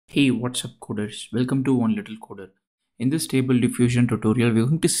Hey, what's up coders? Welcome to One Little Coder. In this Stable Diffusion tutorial, we're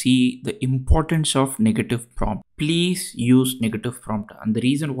going to see the importance of negative prompt. Please use negative prompt. And the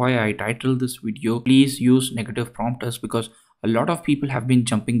reason why I titled this video, please use negative prompt, is because a lot of people have been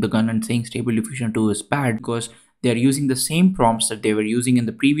jumping the gun and saying Stable Diffusion 2 is bad because they're using the same prompts that they were using in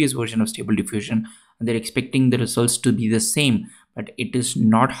the previous version of Stable Diffusion and they're expecting the results to be the same. But it is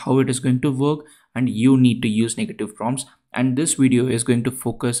not how it is going to work, and you need to use negative prompts. And this video is going to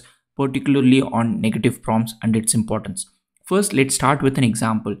focus particularly on negative prompts and its importance. First, let's start with an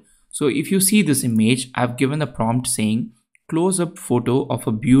example. So if you see this image, I've given a prompt saying close-up photo of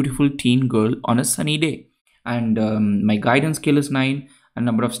a beautiful teen girl on a sunny day, and my guidance scale is 9 and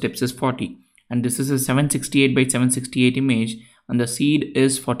number of steps is 40, and this is a 768 by 768 image and the seed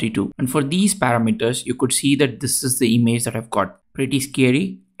is 42. And for these parameters, you could see that this is the image that I've got. Pretty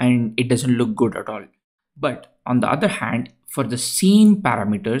scary, and it doesn't look good at all. But on the other hand, for the same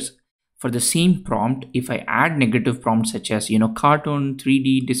parameters, for the same prompt, if I add negative prompts such as, cartoon,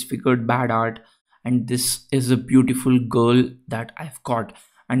 3D, disfigured, bad art, and this is a beautiful girl that I've got.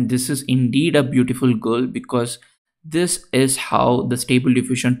 And this is indeed a beautiful girl because this is how the Stable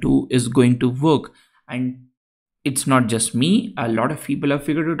Diffusion 2 is going to work. And it's not just me, a lot of people have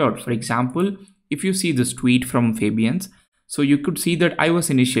figured it out. For example, if you see this tweet from Fabian's, so you could see that I was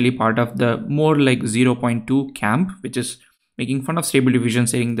initially part of the more like 0.2 camp, which is making fun of Stable Diffusion,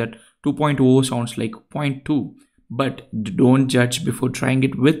 saying that 2.0 sounds like 0.2, but don't judge before trying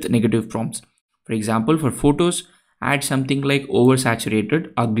it with negative prompts. For example, for photos, add something like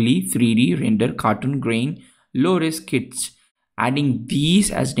oversaturated, ugly, 3D, render, cartoon, grain, low risk, kids. Adding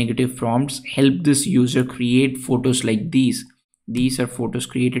these as negative prompts help this user create photos like these. These are photos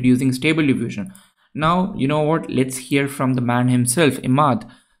created using Stable Diffusion. Now, you know what? Let's hear from the man himself, Emad.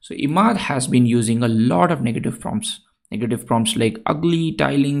 So Emad has been using a lot of negative prompts. Negative prompts like ugly,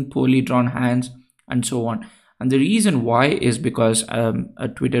 tiling, poorly drawn hands, and so on. And the reason why is because a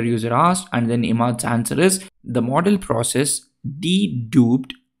Twitter user asked, and then Emad's answer is the model process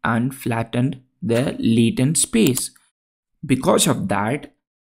deduped and flattened the latent space. Because of that,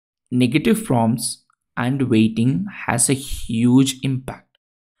 negative prompts and weighting has a huge impact.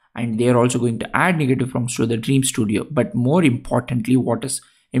 And they are also going to add negative prompts to the Dream Studio. But more importantly, what is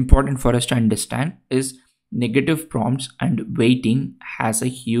important for us to understand is negative prompts and weighting has a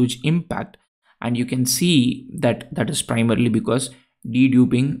huge impact. And you can see that that is primarily because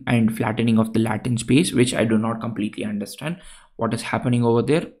deduping and flattening of the latent space, which I do not completely understand what is happening over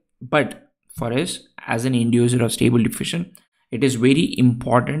there. But for us, as an end user of Stable Diffusion, it is very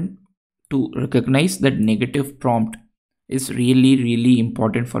important to recognize that negative prompt is really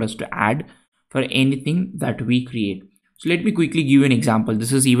important for us to add for anything that we create. So let me quickly give you an example.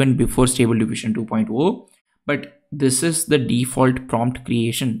 This is even before Stable Diffusion 2.0, but this is the default prompt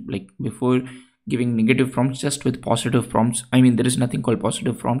creation. Like before giving negative prompts, just with positive prompts. I mean, there is nothing called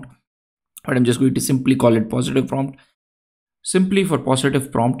positive prompt, but I'm just going to simply call it positive prompt. Simply for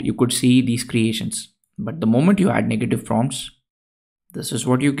positive prompt, you could see these creations. But the moment you add negative prompts, this is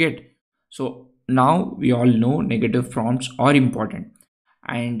what you get. So now we all know negative prompts are important,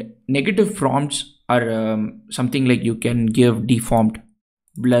 and negative prompts are something like you can give deformed,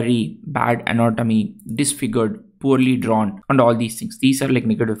 blurry, bad anatomy, disfigured, poorly drawn, and all these things. These are like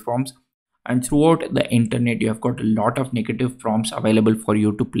negative prompts, and throughout the internet you have got a lot of negative prompts available for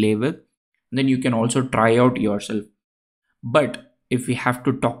you to play with. And then you can also try out yourself. But if we have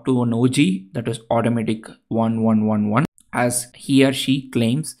to talk to an OG, that is automatic 1111, as he or she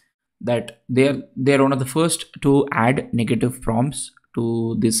claims that they're one of the first to add negative prompts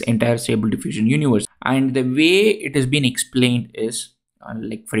to this entire Stable Diffusion universe. And the way it has been explained is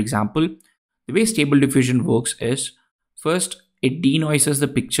like, for example, the way Stable Diffusion works is first it denoises the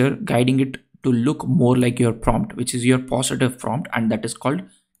picture, guiding it to look more like your prompt, which is your positive prompt, and that is called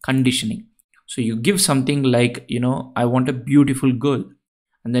conditioning. So you give something like, I want a beautiful girl,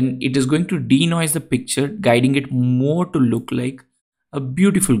 and then it is going to denoise the picture, guiding it more to look like a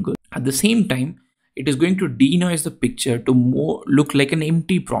beautiful girl. At the same time, it is going to denoise the picture to more look like an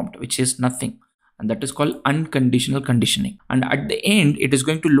empty prompt, which is nothing. And that is called unconditional conditioning. And at the end, it is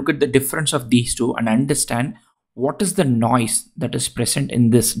going to look at the difference of these two and understand what is the noise that is present in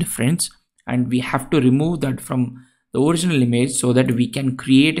this difference. And we have to remove that from the original image so that we can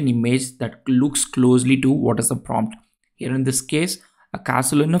create an image that looks closely to what is the prompt. Here in this case, a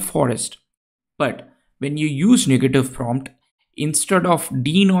castle in a forest. But when you use negative prompt, instead of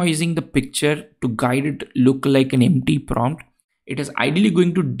denoising the picture to guide it look like an empty prompt, it is ideally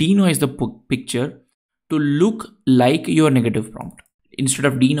going to denoise the picture to look like your negative prompt. Instead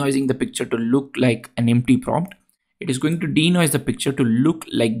of denoising the picture to look like an empty prompt, it is going to denoise the picture to look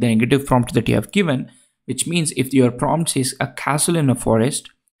like the negative prompt that you have given, which means if your prompt says a castle in a forest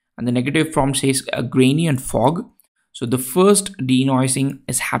and the negative prompt says a grainy and fog, so the first denoising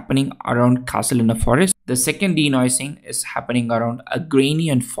is happening around castle in a forest. The second denoising is happening around a grainy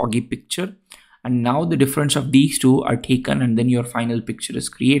and foggy picture. And now the difference of these two are taken and then your final picture is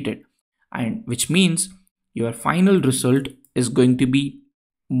created. And which means your final result is going to be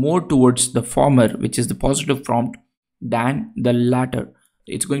more towards the former, which is the positive prompt, than the latter.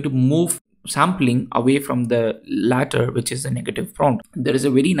 It's going to move sampling away from the latter, which is the negative prompt. There is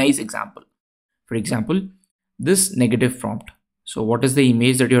a very nice example. For example, this negative prompt. So what is the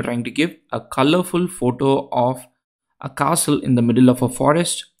image that you're trying to give? A colorful photo of a castle in the middle of a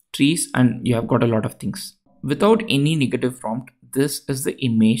forest, trees, and you have got a lot of things. Without any negative prompt, this is the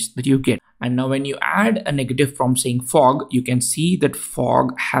image that you get. And now when you add a negative prompt saying fog, you can see that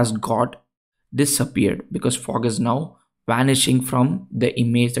fog has got disappeared because fog is now vanishing from the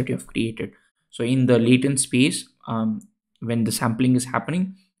image that you have created. So in the latent space, when the sampling is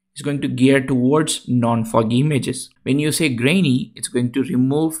happening, it's going to gear towards non-foggy images. When you say grainy, it's going to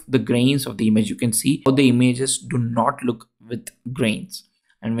remove the grains of the image. You can see how the images do not look with grains.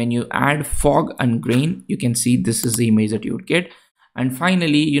 And when you add fog and grain, you can see this is the image that you would get. And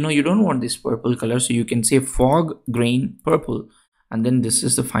finally, you don't want this purple color, so you can say fog, grain, purple, and then this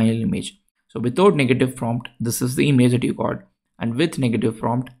is the final image. So without negative prompt, this is the image that you got, and with negative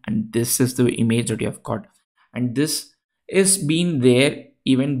prompt, and this is the image that you have got. And this is been there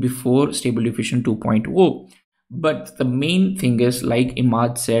even before Stable Diffusion 2.0. But the main thing is, like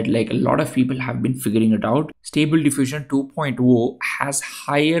Emad said, like a lot of people have been figuring it out. Stable Diffusion 2.0 has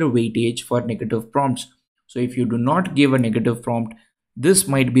higher weightage for negative prompts. So if you do not give a negative prompt, this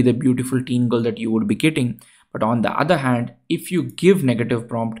might be the beautiful teen girl that you would be getting. But on the other hand, if you give negative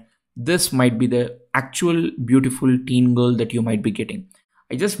prompt, this might be the actual beautiful teen girl that you might be getting.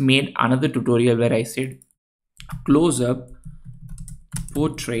 I just made another tutorial where I said close-up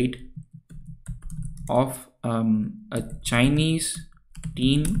portrait of a Chinese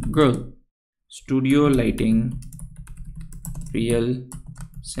teen girl, studio lighting, real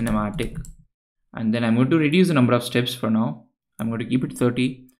cinematic, and then I'm going to reduce the number of steps for now. I'm going to keep it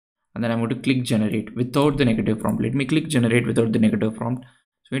 30, and then I'm going to click generate without the negative prompt. Let me click generate without the negative prompt.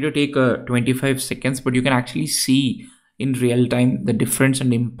 It's going to take 25 seconds, but you can actually see in real time the difference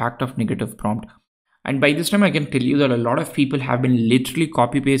and impact of negative prompt. And by this time, I can tell you that a lot of people have been literally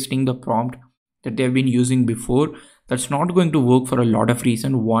copy pasting the prompt that they've been using before. That's not going to work for a lot of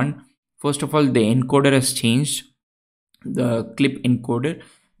reasons. One, first of all, the encoder has changed, the clip encoder,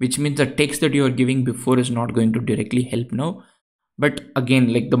 which means the text that you are giving before is not going to directly help now. But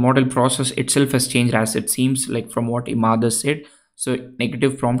again, like the model process itself has changed, as it seems like from what Emad has said. So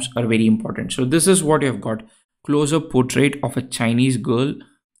negative prompts are very important. So this is what you have got: close-up portrait of a Chinese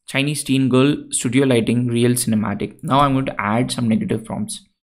teen girl, studio lighting, real cinematic. Now I'm going to add some negative prompts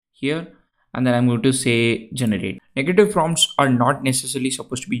here, and then I'm going to say generate. Negative prompts are not necessarily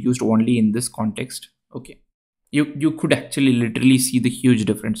supposed to be used only in this context. Okay, you could actually literally see the huge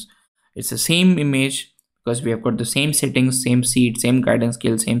difference. It's the same image because we have got the same settings, same seed, same guidance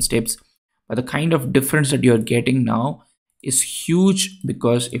scale, same steps, but the kind of difference that you're getting now is huge.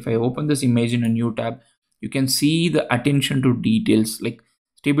 Because if I open this image in a new tab, you can see the attention to details. Like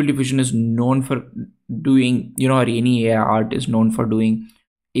Stable Diffusion is known for doing, or any AI art is known for doing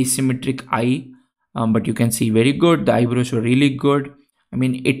asymmetric eye, but you can see very good. The eyebrows are really good. I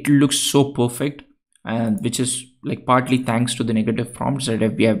mean, it looks so perfect, and which is like partly thanks to the negative prompts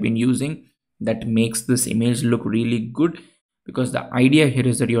that we have been using, that makes this image look really good. Because the idea here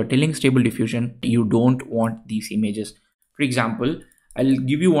is that you are telling Stable Diffusion you don't want these images. For example, I'll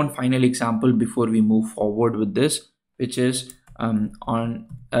give you one final example before we move forward with this, which is on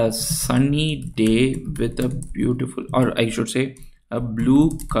a sunny day with a beautiful, or I should say a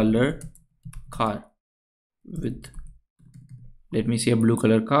blue color car with, let me see, a blue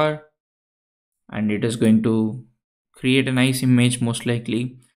color car, and it is going to create a nice image most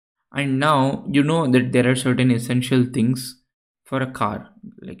likely. And now you know that there are certain essential things for a car.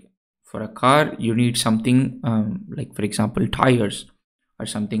 Like for a car you need something like, for example, tires, or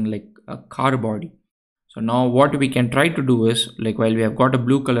something like a car body. So now what we can try to do is, like, while we have got a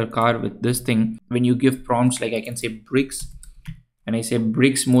blue color car with this thing, when you give prompts, like I can say bricks, and I say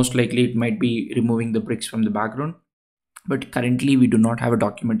bricks, most likely it might be removing the bricks from the background. But currently we do not have a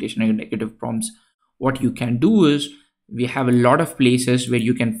documentation of negative prompts. What you can do is, we have a lot of places where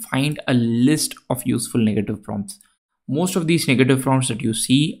you can find a list of useful negative prompts. Most of these negative prompts that you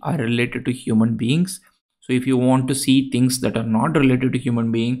see are related to human beings. So if you want to see things that are not related to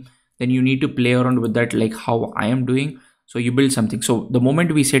human being, then you need to play around with that, like how I am doing. So you build something. So the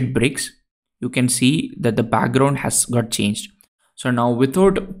moment we said bricks, you can see that the background has got changed. So now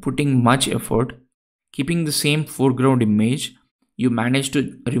without putting much effort, keeping the same foreground image, you manage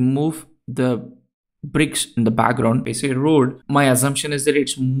to remove the bricks in the background. I say road, my assumption is that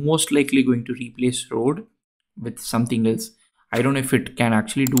it's most likely going to replace road with something else. I don't know if it can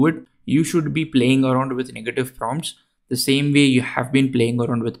actually do it. You should be playing around with negative prompts the same way you have been playing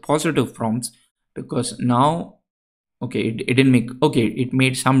around with positive prompts, because now, okay, it didn't make, okay, it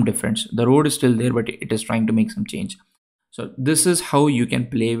made some difference. The road is still there, but it is trying to make some change. So this is how you can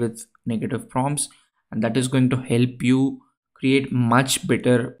play with negative prompts, and that is going to help you create much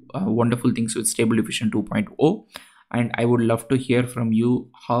better wonderful things with Stable Diffusion 2.0. And I would love to hear from you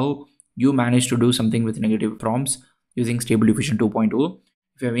how you managed to do something with negative prompts using Stable Diffusion 2.0.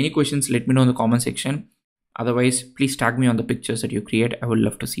 If you have any questions, let me know in the comment section. Otherwise, please tag me on the pictures that you create. I would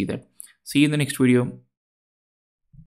love to see that. See you in the next video.